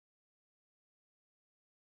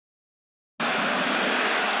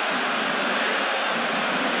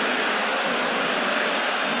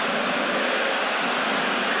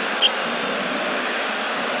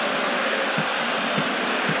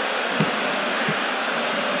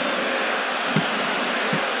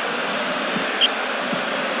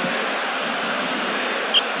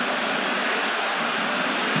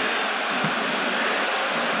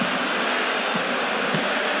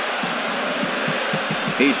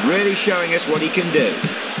He's really showing us what he can do.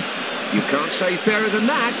 You can't say fairer than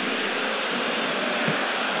that.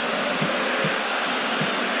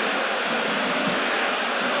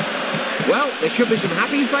 Well, there should be some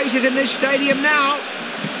happy faces in this stadium now.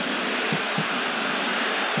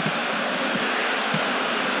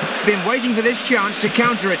 Been waiting for this chance to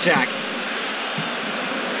counter-attack.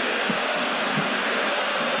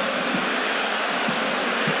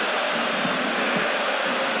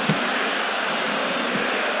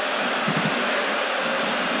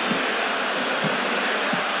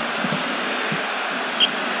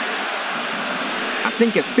 I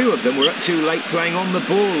think a few of them were up too late playing on the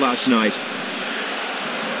ball last night.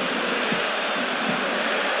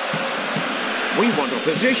 We want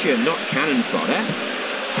opposition, not cannon fodder.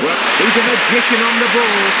 Well, he's a magician on the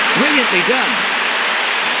ball. Brilliantly done.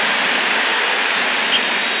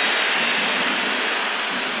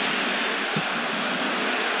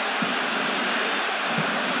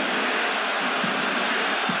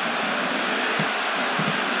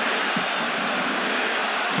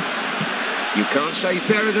 You can't say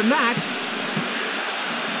fairer than that.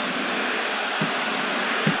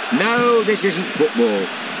 No, this isn't football.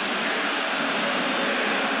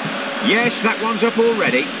 Yes, that one's up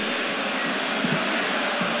already.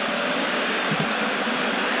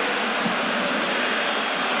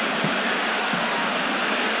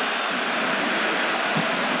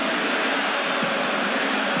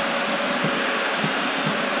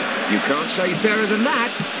 You can't say fairer than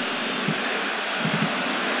that.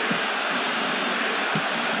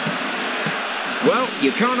 Well,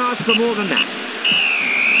 you can't ask for more than that.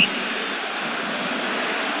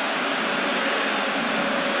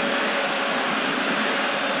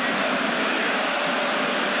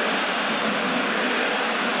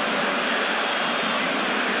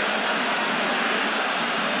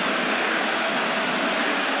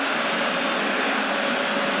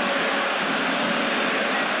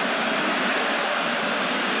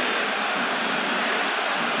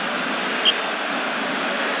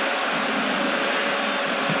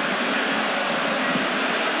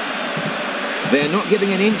 They're not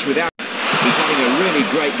giving an inch without. He's having a really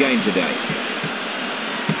great game today.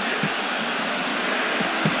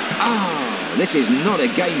 Ah, this is not a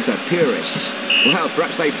game for purists. Well,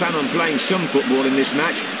 perhaps they plan on playing some football in this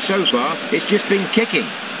match. So far, it's just been kicking.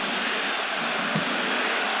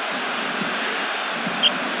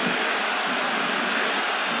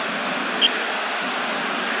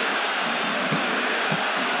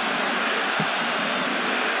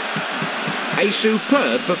 A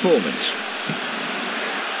superb performance.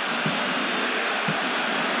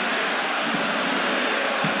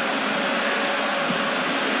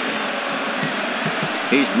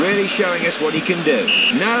 He's really showing us what he can do.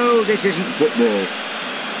 No, this isn't football.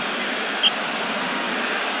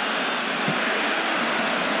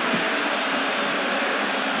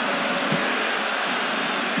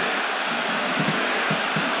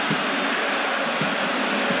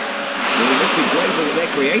 Well, we must be grateful that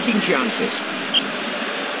they're creating chances.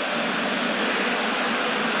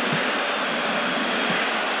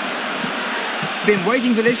 Been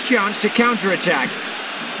waiting for this chance to counter-attack.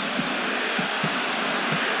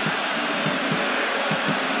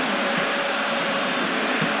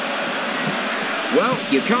 Well,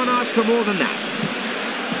 you can't ask for more than that.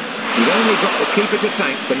 You've only got the keeper to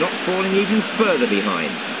thank for not falling even further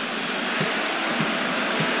behind.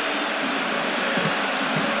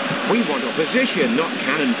 We want opposition, not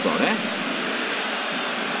cannon fodder.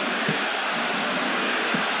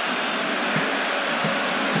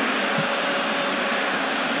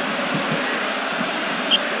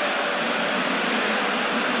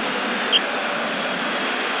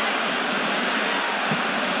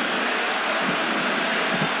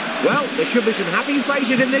 Well, there should be some happy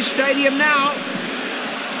faces in this stadium now.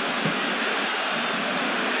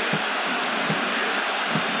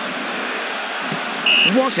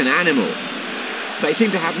 What an animal. They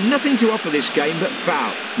seem to have nothing to offer this game but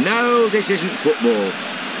foul. No, this isn't football.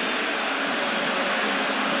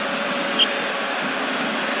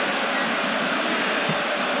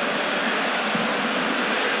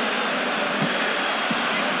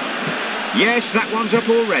 Yes, that one's up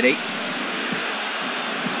already.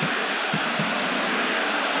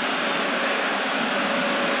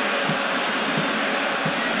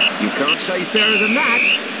 You can't say fairer than that.